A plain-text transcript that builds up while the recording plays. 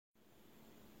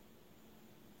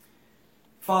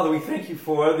Father, we thank you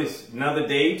for this another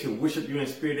day to worship you in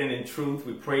spirit and in truth.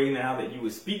 We pray now that you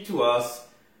would speak to us,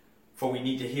 for we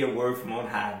need to hear a word from on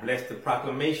high. Bless the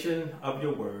proclamation of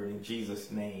your word. In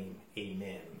Jesus' name,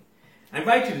 amen. I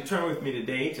invite you to turn with me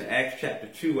today to Acts chapter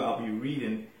 2. I'll be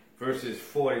reading verses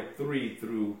 43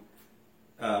 through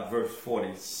verse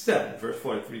 47. Verse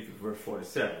 43 through verse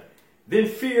 47. Then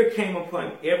fear came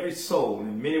upon every soul,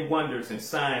 and many wonders and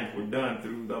signs were done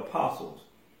through the apostles.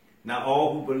 Now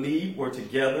all who believed were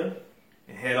together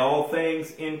and had all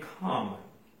things in common,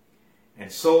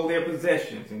 and sold their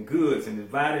possessions and goods and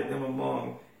divided them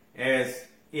among as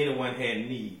anyone had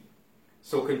need.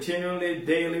 So continually,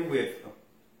 daily, with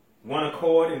one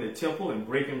accord in the temple and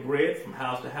breaking bread from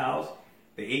house to house,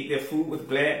 they ate their food with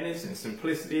gladness and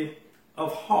simplicity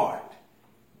of heart,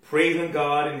 praising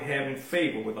God and having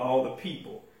favor with all the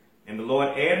people. And the Lord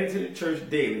added to the church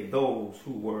daily those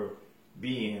who were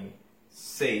being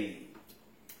saved.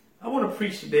 I want to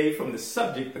preach today from the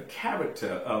subject, the character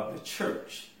of the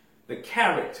church. The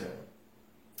character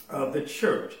of the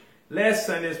church. Last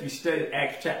Sunday, as we studied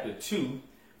Acts chapter 2,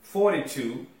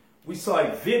 42, we saw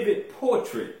a vivid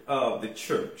portrait of the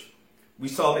church. We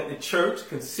saw that the church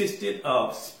consisted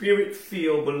of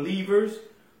spirit-filled believers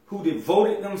who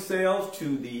devoted themselves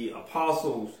to the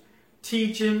apostles'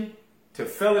 teaching, to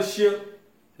fellowship,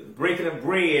 to the breaking of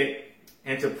bread,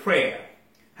 and to prayer.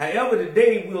 However,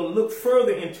 today we'll look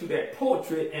further into that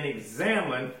portrait and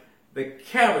examine the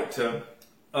character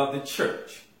of the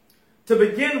church. To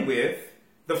begin with,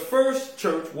 the first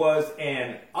church was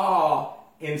an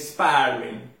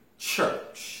awe-inspiring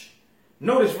church.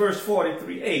 Notice verse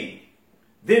 43a.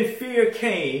 Then fear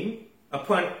came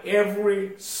upon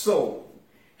every soul.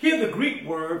 Here the Greek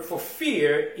word for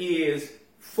fear is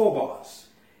phobos.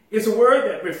 It's a word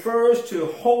that refers to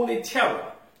holy terror,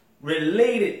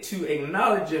 related to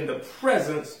acknowledging the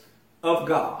presence of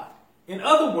God. In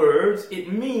other words,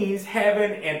 it means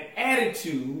having an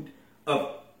attitude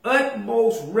of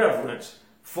utmost reverence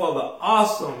for the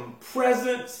awesome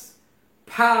presence,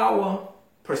 power,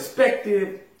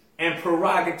 perspective, and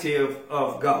prerogative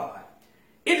of God.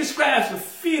 It describes the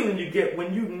feeling you get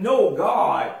when you know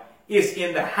God is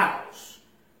in the house,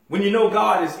 when you know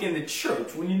God is in the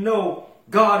church, when you know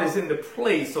God is in the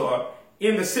place or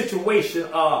in the situation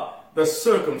or the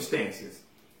circumstances.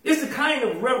 It's the kind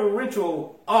of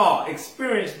reverential awe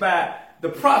experienced by the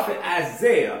prophet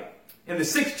Isaiah in the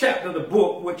 6th chapter of the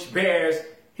book, which bears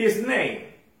his name.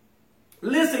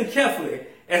 Listen carefully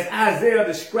as Isaiah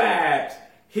describes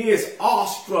his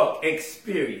awestruck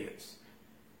experience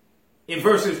in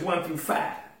verses 1 through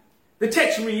 5. The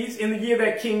text reads, "In the year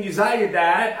that King Uzziah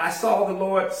died, I saw the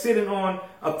Lord sitting on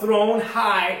a throne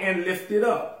high and lifted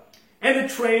up, and the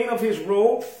train of his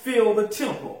robe filled the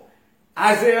temple."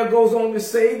 Isaiah goes on to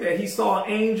say that he saw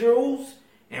angels,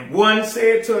 and one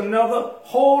said to another,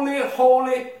 "Holy,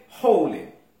 holy,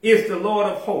 holy is the Lord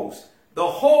of hosts. The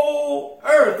whole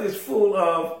earth is full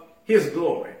of his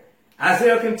glory."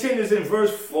 Isaiah continues in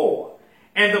verse 4,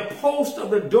 "And the post of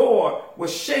the door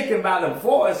was shaken by the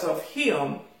voice of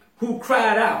him who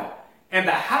cried out, and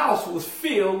the house was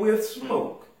filled with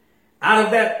smoke." Out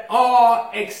of that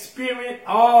awe-inspiring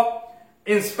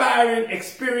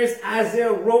experience,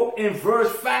 Isaiah wrote in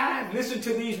verse 5, listen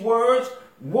to these words,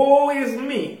 "Woe is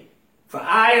me, for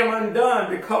I am undone,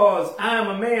 because I am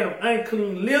a man of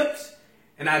unclean lips,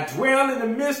 and I dwell in the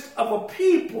midst of a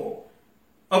people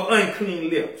of unclean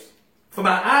lips. For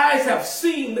my eyes have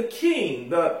seen the King,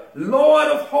 the Lord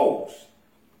of hosts."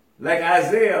 Like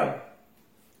Isaiah,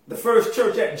 the first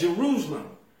church at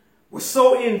Jerusalem was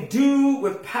so endued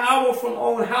with power from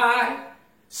on high,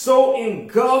 so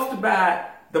engulfed by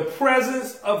the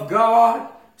presence of God,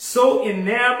 so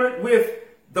enamored with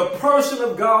the person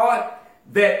of God,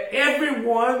 that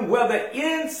everyone, whether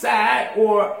inside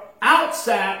or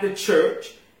outside the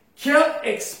church, kept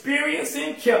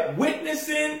experiencing, kept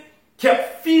witnessing,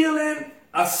 kept feeling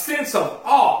a sense of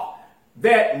awe,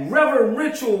 that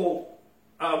reverential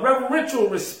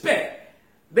respect.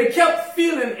 They kept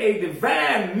feeling a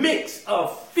divine mix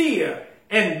of fear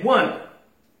and wonder.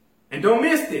 And don't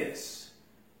miss this.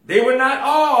 They were not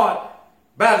awed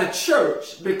by the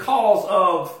church because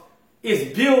of its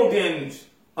buildings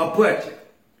or budget.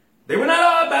 They were not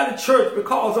awed by the church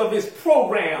because of its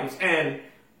programs and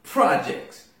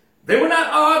projects. They were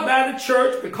not awed by the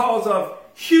church because of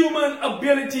human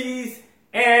abilities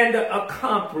and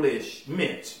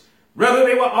accomplishments. Rather,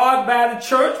 they were awed by the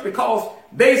church because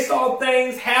they saw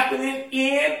things happening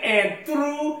in and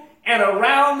through and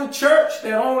around the church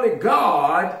that only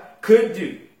God could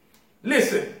do.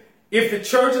 Listen, if the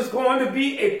church is going to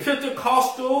be a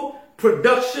Pentecostal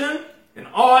production, an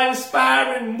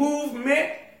awe-inspiring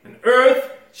movement, an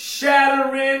earth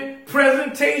earth-shattering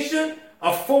presentation,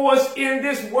 a force in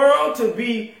this world to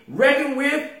be reckoned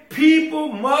with.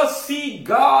 People must see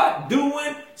God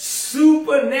doing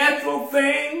supernatural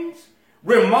things,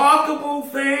 remarkable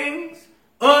things,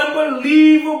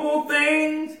 unbelievable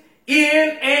things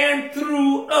in and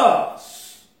through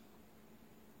us.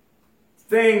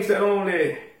 Things that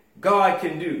only God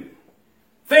can do.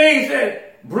 Things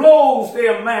that blows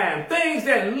their mind. Things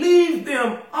that leave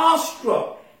them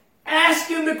awestruck,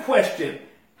 asking the question,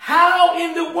 how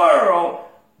in the world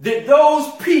did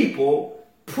those people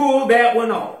pull that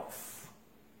one off?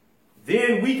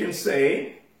 Then we can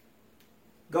say,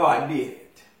 God did.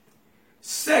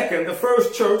 Second, the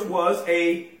first church was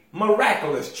a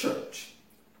miraculous church.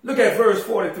 Look at verse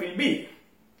 43b.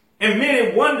 And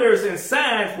many wonders and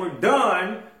signs were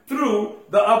done through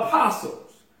the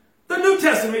apostles. The New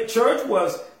Testament church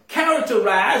was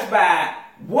characterized by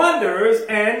wonders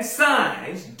and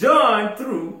signs done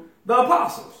through the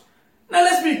apostles. Now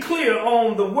let's be clear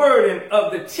on the wording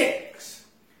of the text.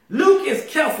 Luke is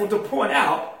careful to point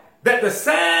out that the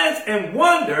signs and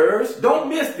wonders, don't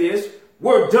miss this,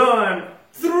 were done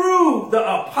through the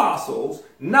apostles,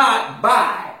 not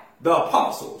by the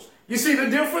apostles. You see the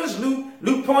difference?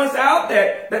 Luke points out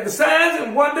that the signs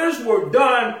and wonders were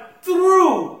done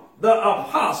through the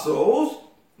apostles,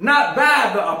 not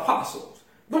by the apostles.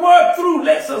 The word through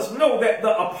lets us know that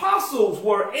the apostles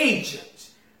were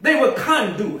agents. They were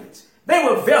conduits. They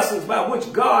were vessels by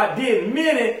which God did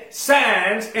many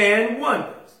signs and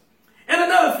wonders. And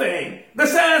another thing, the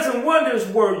signs and wonders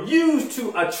were used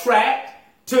to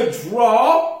attract, to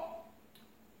draw,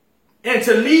 and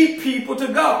to lead people to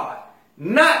God,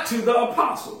 not to the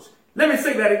apostles. Let me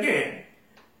say that again.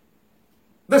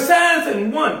 The signs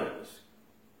and wonders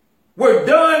were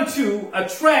done to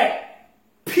attract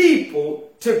people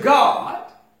to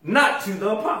God, not to the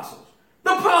apostles.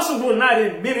 The apostles were not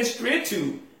in ministry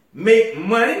to make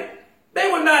money.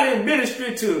 They were not in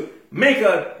ministry to make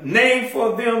a name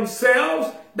for themselves.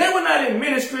 They were not in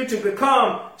ministry to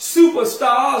become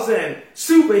superstars and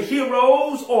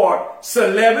superheroes or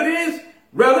celebrities.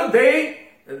 Rather, they,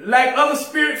 like other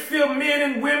spirit-filled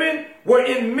men and women, were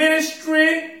in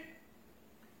ministry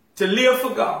to live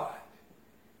for God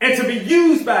and to be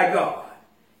used by God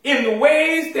in the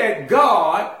ways that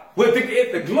God would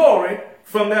get the glory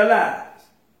from their lives.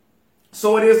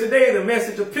 So it is today. The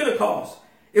message of Pentecost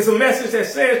is a message that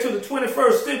says to the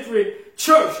 21st century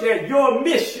church that your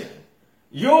mission,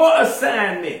 your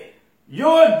assignment,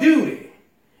 your duty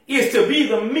is to be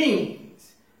the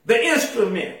means, the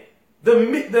instrument,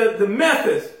 the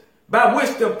methods by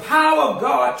which the power of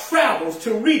God travels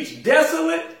to reach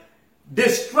desolate,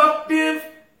 destructive,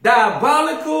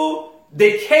 diabolical,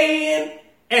 decaying,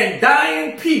 and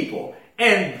dying people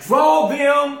and draw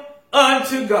them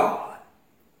unto God.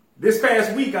 This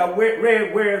past week I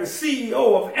read where the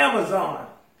CEO of Amazon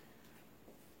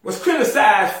was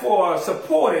criticized for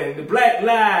supporting the Black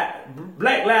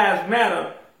Lives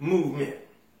Matter movement.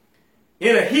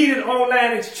 In a heated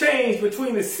online exchange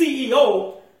between the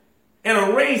CEO and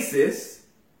a racist,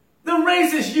 the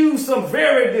racist used some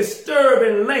very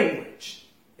disturbing language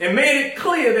and made it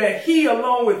clear that he,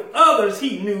 along with others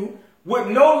he knew, would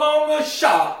no longer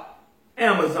shop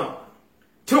Amazon.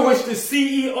 To which the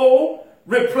CEO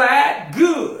replied,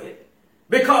 "Good,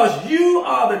 because you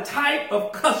are the type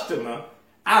of customer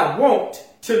I want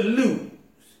to lose."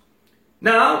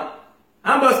 Now,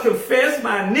 I must confess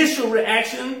my initial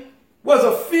reaction was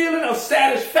a feeling of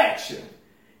satisfaction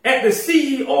at the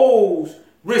CEO's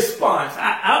response.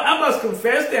 I must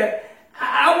confess that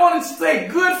I wanted to say,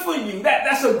 good for you.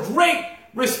 That's a great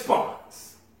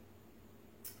response.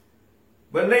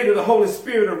 But later the Holy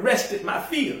Spirit arrested my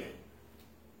feeling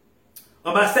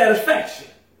of my satisfaction.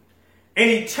 And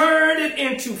he turned it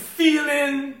into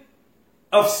feeling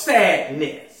of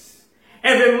sadness.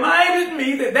 And reminded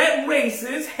me that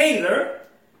racist hater,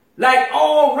 like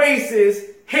all racist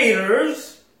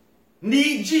haters,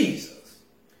 need Jesus.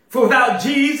 For without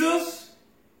Jesus,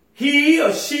 he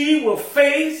or she will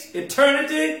face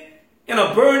eternity in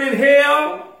a burning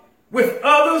hell with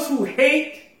others who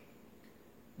hate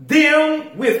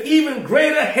them with even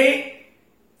greater hate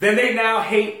than they now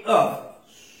hate others.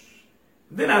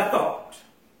 Then I thought,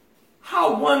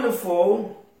 how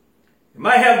wonderful it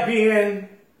might have been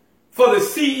for the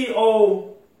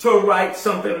CEO to write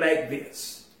something like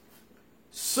this.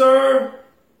 Sir,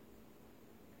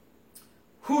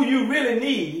 who you really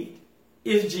need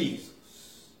is Jesus.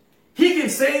 He can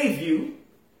save you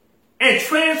and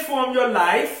transform your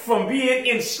life from being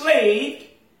enslaved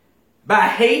by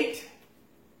hate,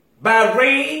 by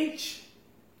rage,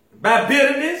 by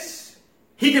bitterness.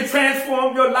 He can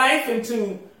transform your life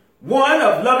into one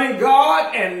of loving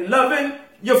God and loving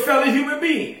your fellow human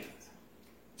beings.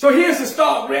 So here's the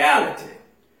stark reality.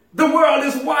 The world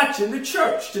is watching the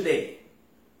church today.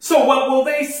 So what will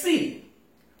they see?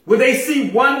 Will they see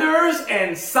wonders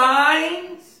and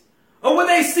signs? Or will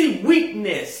they see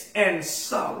weakness and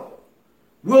sorrow?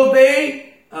 Will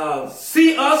they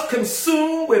see us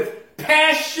consumed with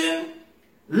passion,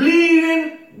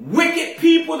 leading wicked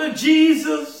people to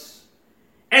Jesus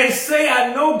and say,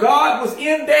 I know God was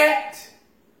in that?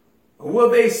 Or will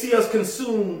they see us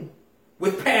consumed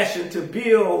with passion to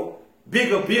build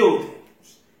bigger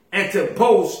buildings and to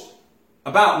boast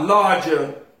about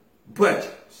larger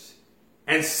budgets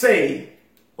and say,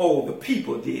 oh, the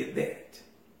people did that?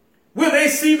 Will they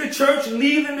see the church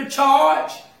leading the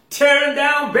charge, tearing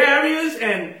down barriers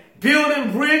and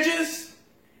building bridges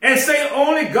and say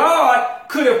only God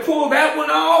could have pulled that one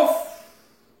off?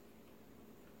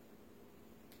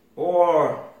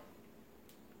 Or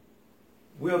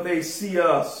will they see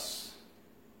us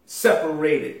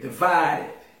separated,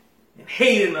 divided, and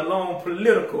hating along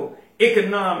political,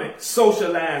 economic,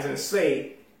 social lines and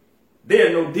say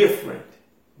they're no different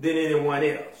than anyone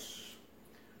else?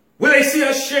 Will they see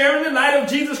us sharing the light of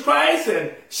Jesus Christ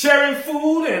and sharing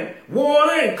food and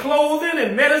water and clothing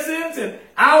and medicines in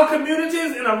our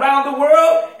communities and around the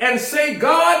world and say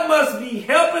God must be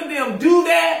helping them do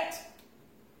that?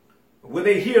 Or will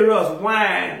they hear us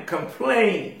whine,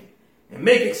 complain, and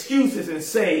make excuses and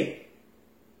say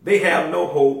they have no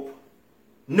hope,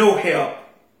 no help,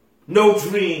 no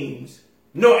dreams,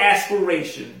 no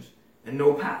aspirations, and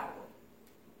no power?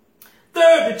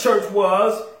 Third, the church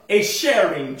was a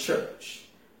sharing church.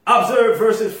 Observe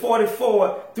verses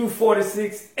 44 through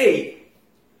 46a.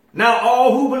 Now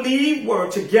all who believed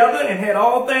were together and had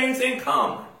all things in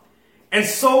common, and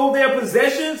sold their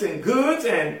possessions and goods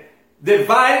and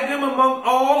divided them among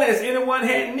all as anyone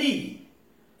had need.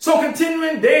 So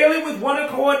continuing daily with one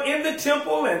accord in the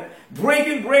temple and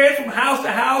breaking bread from house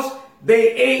to house,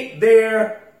 they ate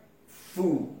their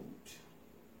food.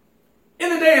 In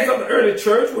the days of the early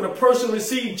church, when a person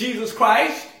received Jesus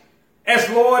Christ as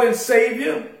Lord and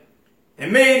Savior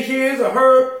and made his or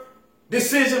her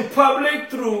decision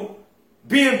public through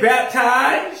being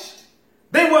baptized,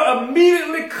 they were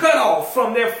immediately cut off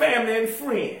from their family and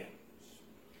friends.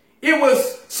 It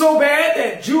was so bad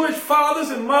that Jewish fathers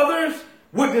and mothers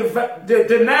would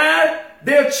deny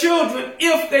their children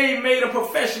if they made a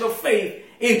profession of faith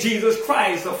in Jesus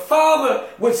Christ. A father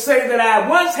would say that I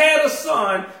once had a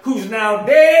son who's now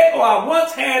dead, or I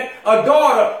once had a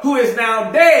daughter who is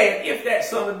now dead, if that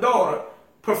son or daughter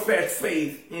professed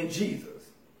faith in Jesus.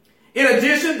 In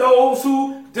addition, those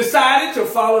who decided to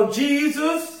follow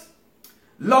Jesus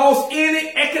lost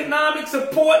any economic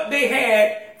support they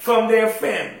had from their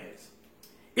families.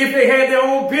 If they had their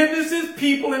own businesses,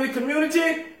 people in the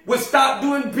community would stop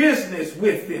doing business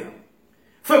with them.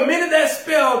 For many, that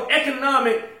spelled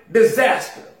economic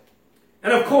disaster.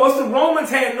 And of course, the Romans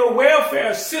had no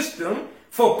welfare system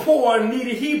for poor and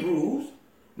needy Hebrews,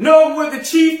 nor would the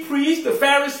chief priests, the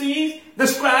Pharisees, the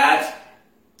scribes,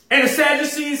 and the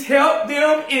Sadducees help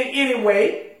them in any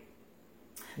way.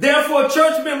 Therefore,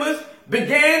 church members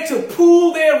began to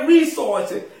pool their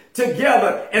resources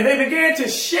together, and they began to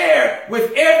share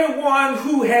with everyone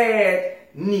who had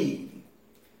need.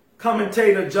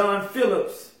 Commentator John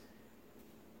Phillips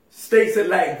states it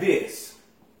like this: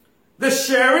 the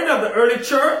sharing of the early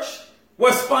church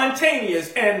was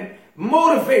spontaneous and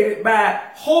motivated by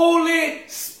Holy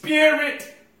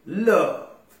Spirit love.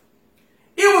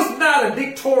 It was not a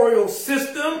dictatorial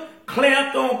system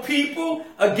clamped on people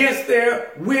against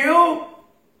their will.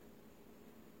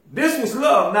 This was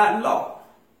love, not law.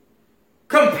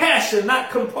 Compassion, not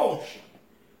compulsion.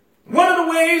 One of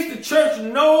the ways the church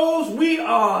knows we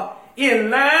are in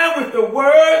line with the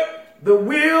word, the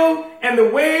will, and the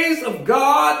ways of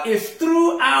God is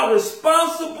through our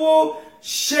responsible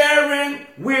sharing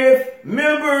with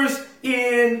members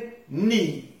in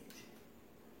need.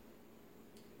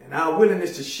 And our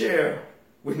willingness to share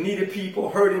with needy people,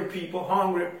 hurting people,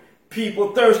 hungry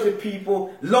people, thirsty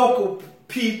people, local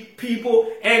people,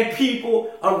 and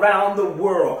people around the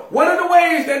world. One of the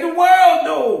ways that the world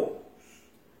knows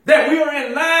that we are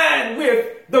in line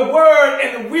with the word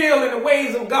and the will and the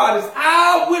ways of God is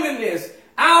our willingness,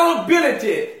 our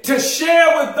ability to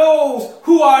share with those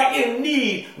who are in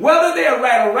need, whether they are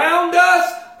right around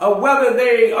us or whether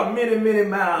they are many, many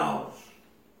miles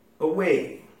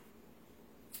away.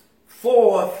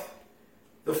 Fourth,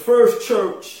 the first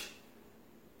church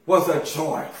was a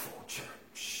joyful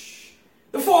church.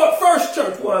 The first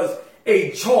church was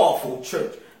a joyful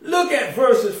church. Look at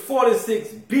verses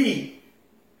 46b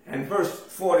and verse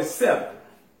 47.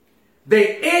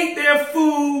 They ate their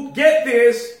food, get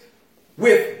this,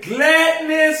 with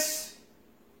gladness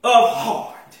of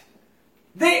heart.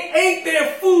 They ate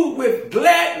their food with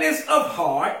gladness of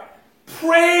heart,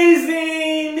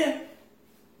 praising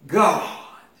God.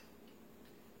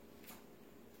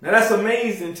 Now that's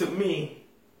amazing to me,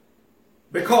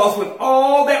 because with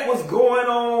all that was going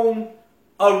on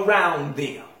around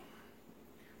them,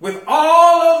 with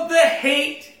all of the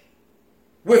hate,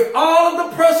 with all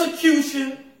of the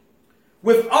persecution,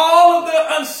 with all of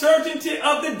the uncertainty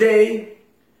of the day,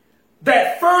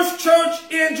 that first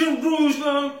church in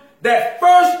Jerusalem, that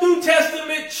first New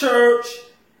Testament church,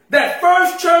 that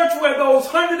first church where those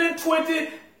 120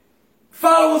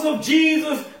 followers of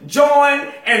Jesus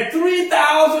joined and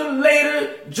 3,000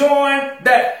 later joined,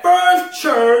 that first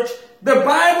church, the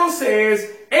Bible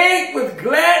says, ate with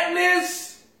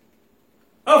gladness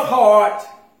of heart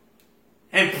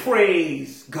and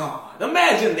praise God.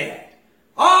 Imagine that.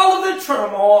 All of the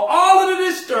turmoil, all of the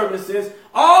disturbances,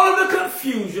 all of the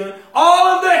confusion,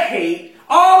 all of the hate,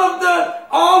 all of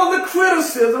the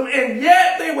criticism, and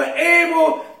yet they were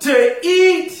able to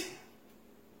eat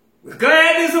with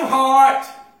gladness of heart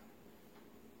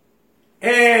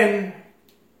and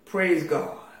praise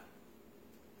God.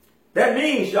 That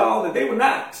means, y'all, that they were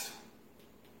not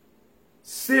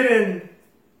sitting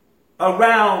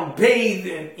around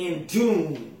bathing in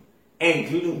doom and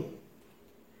gloom.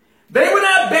 They were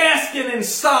not basking in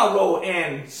sorrow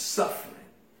and suffering.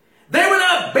 They were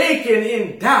not baking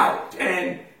in doubt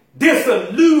and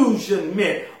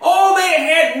disillusionment. Oh, they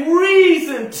had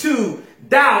reason to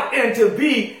doubt and to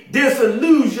be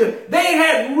disillusioned. They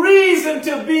had reason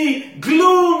to be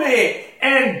gloomy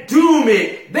and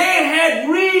doomy. They had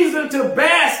reason to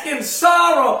bask in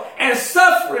sorrow and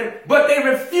suffering, but they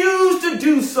refused to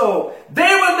do so. They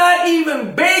were not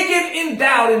even baking in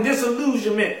doubt and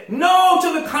disillusionment. No,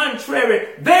 to the contrary,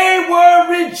 they were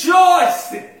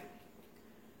rejoicing.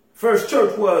 First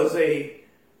church was a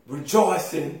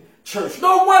rejoicing church.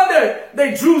 No wonder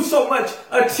they drew so much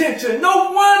attention.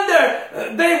 No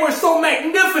wonder they were so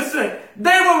magnificent.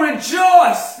 They were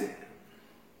rejoicing.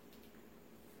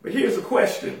 But here's a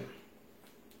question.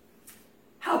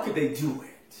 How could they do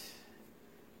it?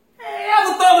 Hey,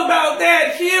 ever thought about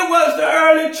that? Here was the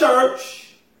early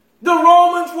church. The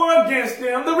Romans were against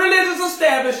them. The religious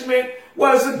establishment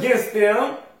was against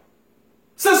them.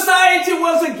 Society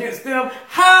was against them.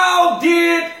 How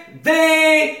did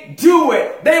they do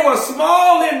it? They were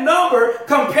small in number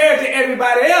compared to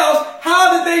everybody else.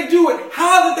 How did they do it?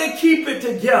 How did they keep it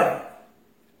together?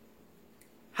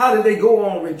 How did they go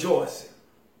on rejoicing?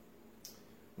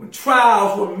 When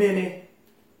trials were many,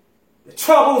 the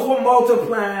troubles were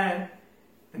multiplying,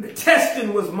 and the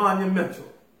testing was monumental.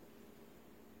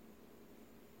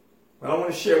 Well, I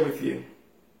want to share with you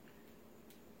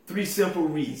 3 simple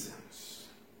reasons.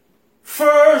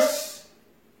 First,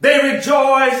 they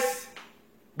rejoiced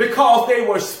because they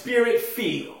were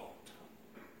spirit-filled.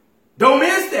 Don't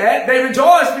miss that. They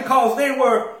rejoiced because they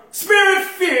were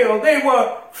spirit-filled. They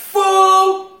were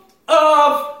full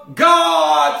of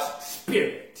God's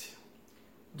Spirit.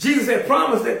 Jesus had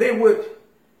promised that they would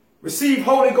receive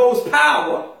Holy Ghost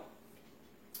power,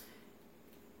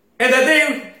 and that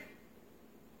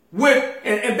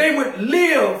they would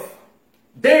live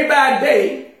day by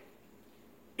day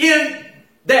in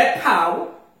that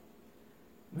power.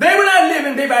 They were not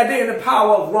living day by day in the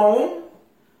power of Rome,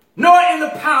 nor in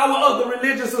the power of the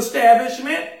religious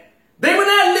establishment. They were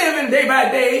not living day by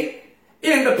day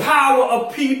in the power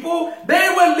of people. They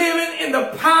were living in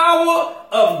the power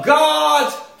of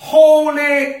God's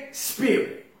Holy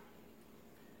Spirit.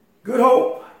 Good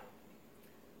hope.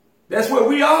 That's where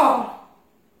we are.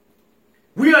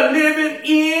 We are living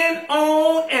in,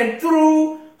 on, and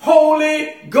through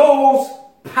Holy Ghost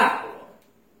power.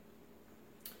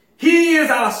 He is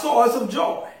our source of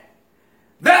joy.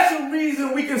 That's the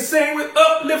reason we can sing with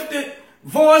uplifted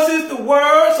voices the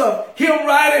words of hymn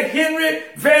writer Henry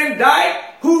Van Dyke,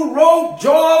 who wrote,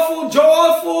 "Joyful,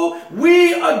 joyful,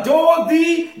 we adore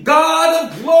thee,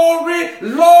 God of glory,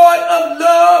 Lord of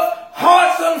love.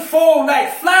 Hearts unfold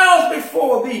like flowers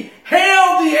before thee.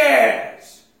 Hail the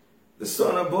airs, the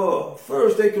sun above."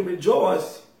 First, they could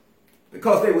rejoice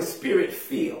because they were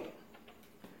spirit-filled.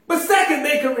 But second,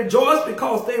 they could rejoice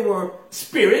because they were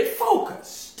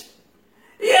spirit-focused.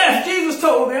 Yes, Jesus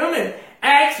told them in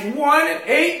Acts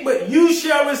 1:8, "But you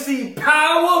shall receive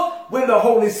power when the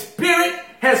Holy Spirit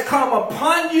has come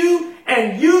upon you,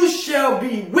 and you shall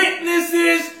be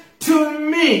witnesses to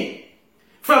me."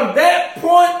 From that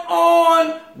point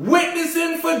on,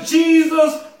 witnessing for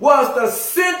Jesus was the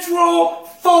central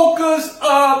focus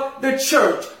of the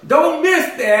church. Don't miss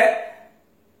that.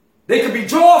 They could be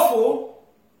joyful joyful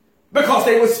because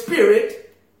they were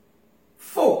spirit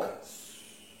focused.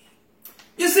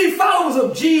 You see, followers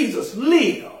of Jesus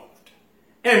lived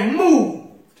and moved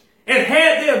and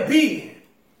had their being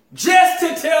just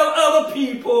to tell other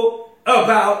people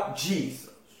about Jesus.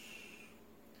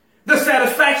 The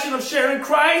satisfaction of sharing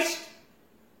Christ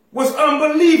was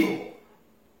unbelievable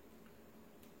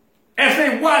as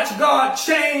they watched God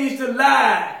change the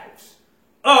lives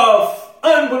of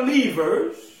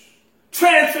unbelievers,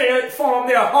 transform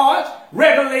their hearts,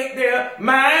 regulate their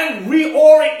mind,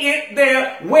 reorient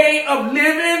their way of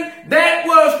living. That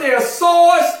was their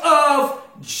source of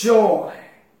joy.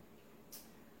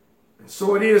 And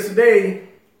so it is today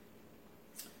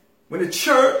when the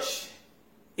church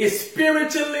is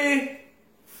spiritually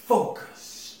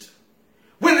focused.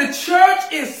 When the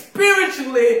church is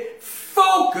spiritually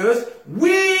focused,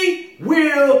 we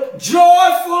will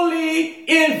joyfully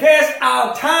invest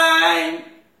our time,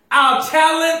 our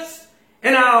talents,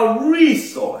 and our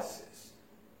resources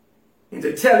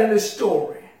into telling the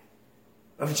story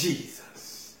of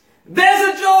Jesus.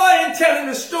 There's a joy in telling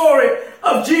the story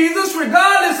of Jesus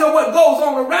regardless of what goes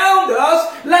on around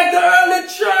us. Like the early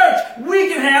church, we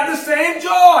can have the same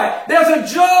joy. There's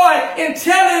a joy in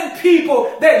telling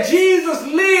people that Jesus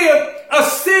lived a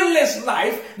sinless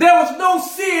life. There was no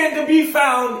sin to be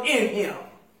found in him.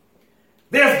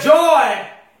 There's joy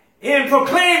in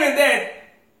proclaiming that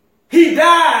he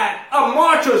died a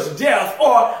martyr's death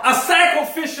or a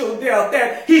sacrificial death,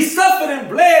 that he suffered and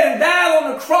bled and died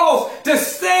on the cross to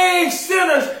save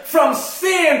sinners from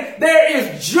sin. There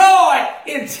is joy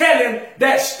in telling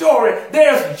that story.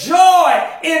 There's joy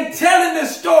in telling the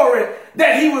story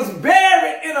that he was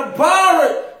buried in a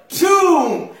borrowed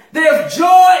tomb. There's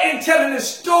joy in telling the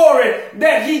story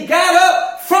that he got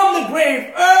up from the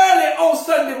grave early on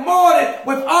Sunday morning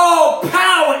with all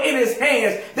power in his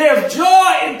hands. There's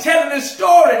joy in telling the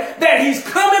story that he's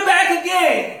coming back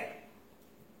again.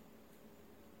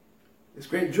 There's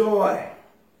great joy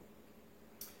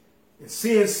in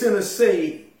seeing sinners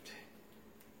saved.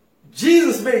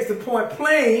 Jesus makes the point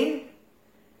plain,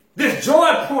 this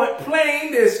joy point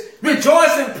plain, this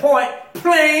rejoicing point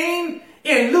plain,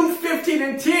 in Luke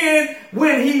 15:10,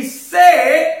 when he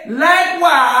said,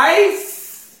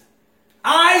 likewise,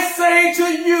 I say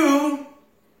to you,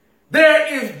 there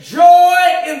is joy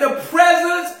in the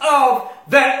presence of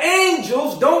the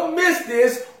angels, don't miss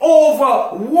this,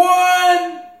 over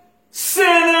one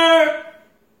sinner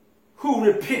who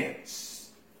repents.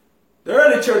 The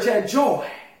early church had joy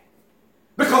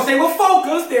because they were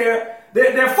focused.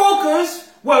 Their focus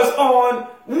was on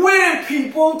winning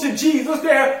people to Jesus.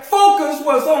 Their focus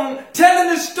was on telling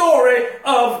the story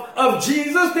of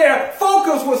Jesus. Their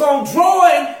focus was on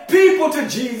drawing people to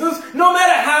Jesus. No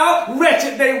matter how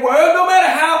wretched they were, no matter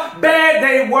how bad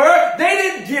they were, they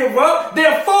didn't give up.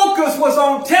 Their focus was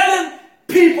on telling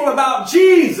people about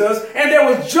Jesus, and there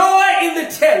was joy in the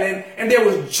telling, and there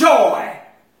was joy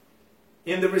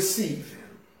in the receiving.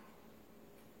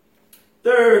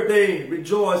 Third, they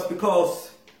rejoiced because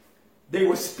they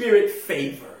were spirit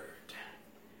favored.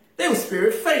 They were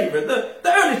spirit favored. The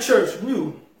early church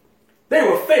knew they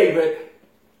were favored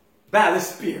by the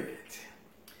Spirit.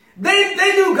 They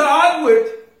knew God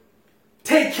would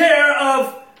take care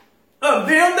of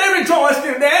them. They rejoiced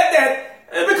in that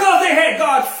because they had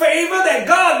God's favor, that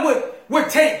God would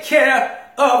take care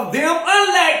of them.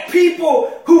 Unlike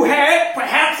people who had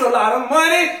perhaps a lot of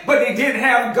money, but they didn't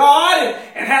have God,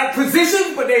 and had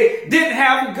positions, but they didn't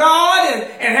have God,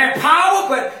 and had power,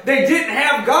 but they didn't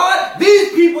have God.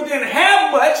 These people didn't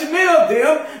have much, many of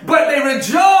them, but they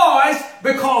rejoiced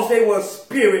because they were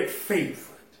spirit favored.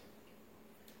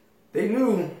 They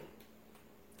knew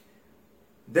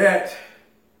that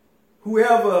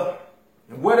whoever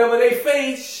and whatever they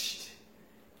faced,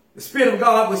 the Spirit of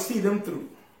God would see them through.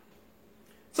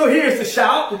 So here's the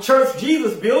shout. The church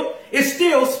Jesus built is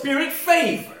still spirit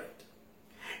favored.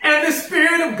 And the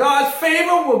Spirit of God's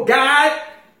favor will guide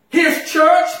his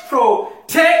church,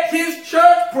 protect his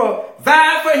church,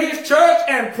 provide for his church,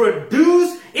 and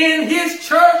produce in his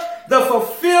church the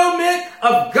fulfillment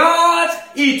of God's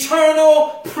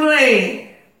eternal plan.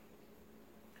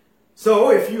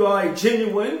 So if you are a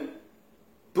genuine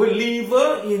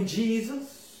believer in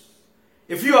Jesus,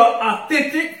 if you are an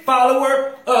authentic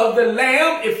follower of the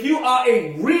Lamb, if you are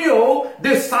a real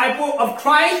disciple of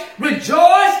Christ,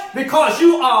 rejoice because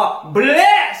you are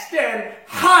blessed and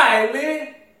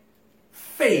highly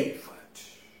favored.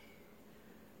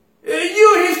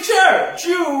 You his church.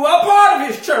 You are part of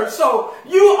his church. So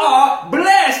you are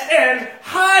blessed and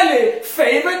highly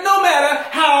favored no matter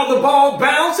how the ball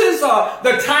bounces or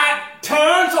the tide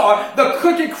turns or the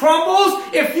cookie crumbles.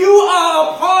 If you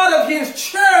are a part of his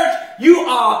church,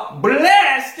 are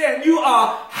blessed and you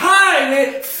are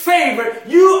highly favored.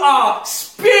 You are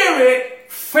spirit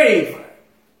favored.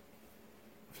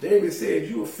 David said,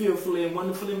 you are fearfully and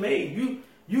wonderfully made.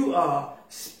 You are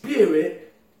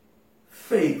spirit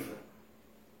favored.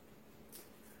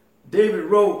 David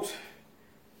wrote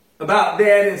about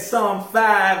that in Psalm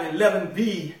 5,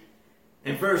 11b,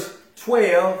 and verse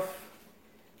 12.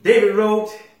 David wrote,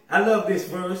 I love this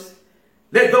verse,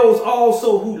 let those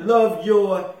also who love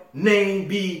your name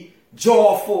be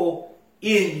joyful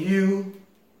in you.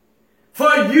 For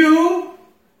you,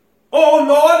 O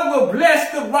Lord, will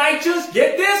bless the righteous,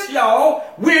 get this y'all,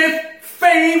 with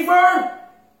favor.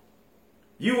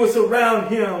 You will surround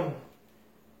him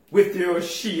with your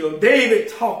shield. David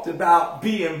talked about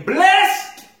being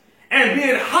blessed and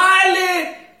being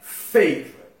highly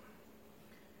favored.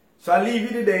 So I leave you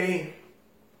today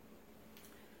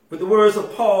with the words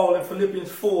of Paul in Philippians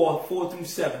 4, 4 through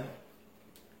 7.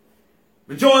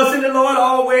 Rejoice in the Lord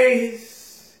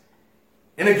always.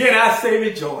 And again I say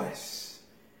rejoice.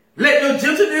 Let your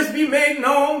gentleness be made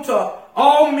known to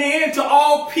all men, to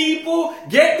all people.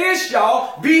 Get this,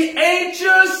 y'all. Be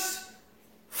anxious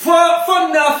for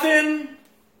nothing,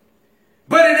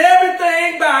 but in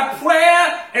everything by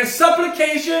prayer and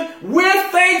supplication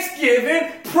with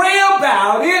thanksgiving, pray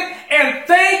about it and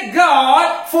thank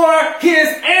God for his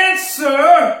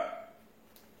answer.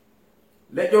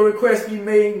 Let your request be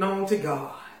made known to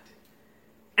God.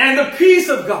 And the peace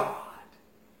of God,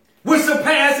 which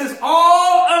surpasses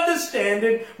all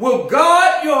understanding, will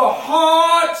guard your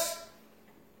hearts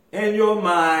and your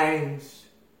minds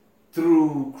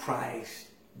through Christ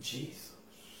Jesus.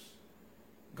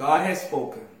 God has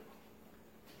spoken.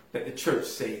 Let the church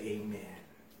say amen.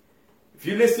 If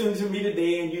you're listening to me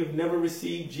today and you've never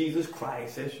received Jesus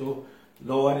Christ as your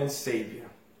Lord and Savior,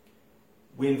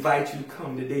 we invite you to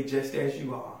come today just as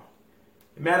you are.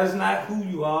 It matters not who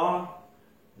you are,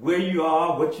 where you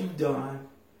are, what you've done.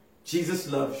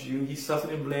 Jesus loves you. He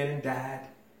suffered and bled and died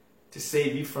to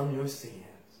save you from your sins.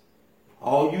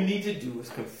 All you need to do is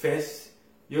confess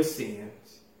your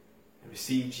sins and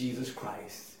receive Jesus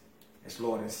Christ as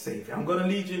Lord and Savior. I'm going to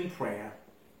lead you in prayer.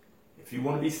 If you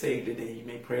want to be saved today, you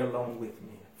may pray along with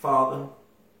me. Father,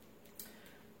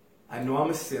 I know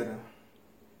I'm a sinner.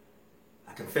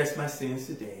 I confess my sins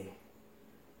today.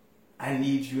 I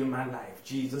need you in my life.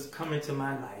 Jesus, come into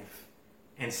my life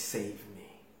and save me.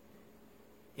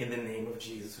 In the name of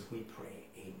Jesus, we pray.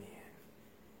 Amen.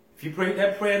 If you prayed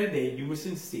that prayer today, you were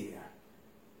sincere.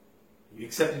 You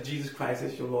accepted Jesus Christ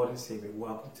as your Lord and Savior.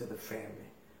 Welcome to the family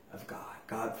of God.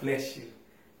 God bless you.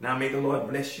 Now may the Lord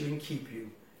bless you and keep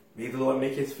you. May the Lord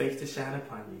make his face to shine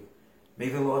upon you. May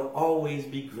the Lord always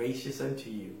be gracious unto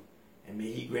you. And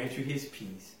may he grant you his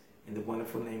peace. In the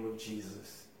wonderful name of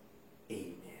Jesus.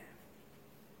 Amen.